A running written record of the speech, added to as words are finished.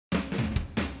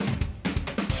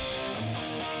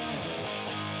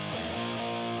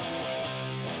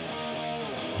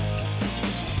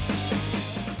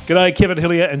G'day, Kevin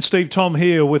Hillier and Steve Thom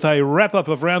here with a wrap-up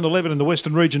of Round 11 in the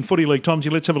Western Region Footy League. Tomsy,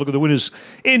 let's have a look at the winners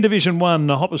in Division 1.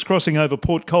 Hoppers crossing over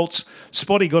Port Colts.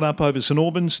 Spotty got up over St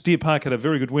Albans. Deer Park had a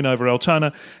very good win over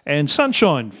Altona. And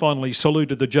Sunshine finally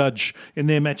saluted the judge in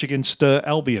their match against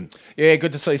Albion. Yeah,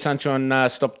 good to see Sunshine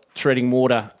stop treading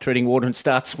water and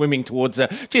start swimming towards.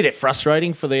 They're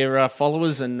frustrating for their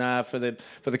followers and for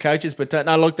the coaches. But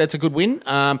no, look, that's a good win.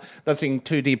 The thing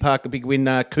too, Deer Park, a big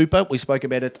win. Cooper, we spoke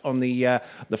about it on the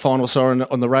final siren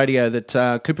on the radio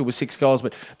that Cooper was 6 goals,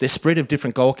 but their spread of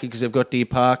different goal kickers they've got. Deer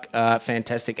Park,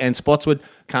 fantastic, and Spotswood,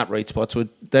 can't read Spotswood.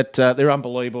 That they're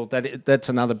unbelievable. That's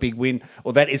another big win,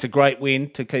 or that is a great win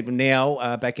to keep them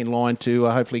now back in line to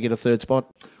hopefully get a third spot.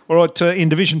 All right, in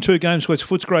Division 2 games, West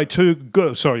Footscray,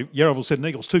 Yarraville St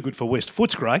Eagles, 2 good for West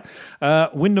Footscray.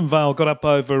 Wyndham Vale got up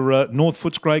over North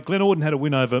Footscray. Glen Orden had a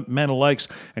win over Manor Lakes.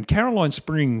 And Caroline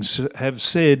Springs have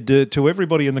said to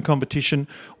everybody in the competition,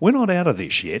 we're not out of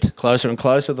this yet. Closer and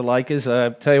closer, the Lakers.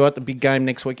 Tell you what, the big game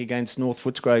next week against North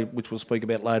Footscray, which we'll speak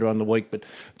about later on in the week. But,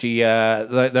 gee,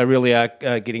 they really are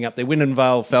getting up there. Wyndham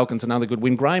Vale Falcons, another good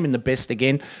win. Graham in the best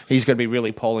again. He's going to be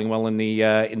really polling well in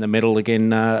the medal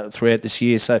again throughout this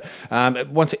year. So,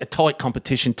 once a tight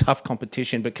competition, tough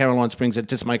competition, but Caroline Springs are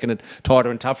just making it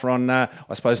tighter and tougher on, I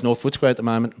suppose, North Footscray at the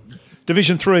moment.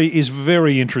 Division 3 is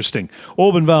very interesting.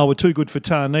 Auburn Vale were too good for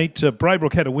Tarneet.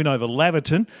 Braybrook had a win over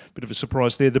Laverton. Bit of a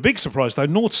surprise there. The big surprise, though,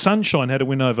 North Sunshine had a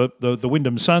win over the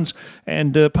Wyndham Suns,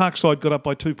 and Parkside got up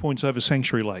by 2 points over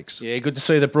Sanctuary Lakes. Yeah, good to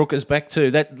see the Brookers back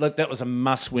too. That was a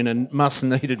must-win and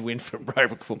must-needed win for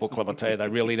Braybrook Football Club, I tell you. They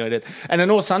really need it. And the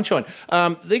North Sunshine,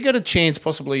 they got a chance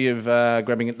possibly of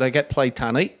grabbing it. They play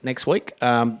Tarneet next week,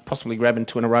 possibly grabbing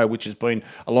 2 in a row, which has been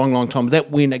a long, long time. That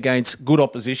win against good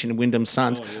opposition in Wyndham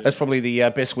Suns, that's probably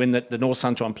the best win that the North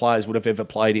Sunshine players would have ever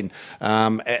played in,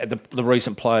 the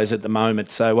recent players at the moment.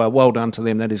 So well done to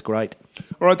them. That is great.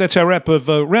 All right, that's our wrap of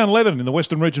Round 11 in the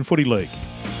Western Region Footy League.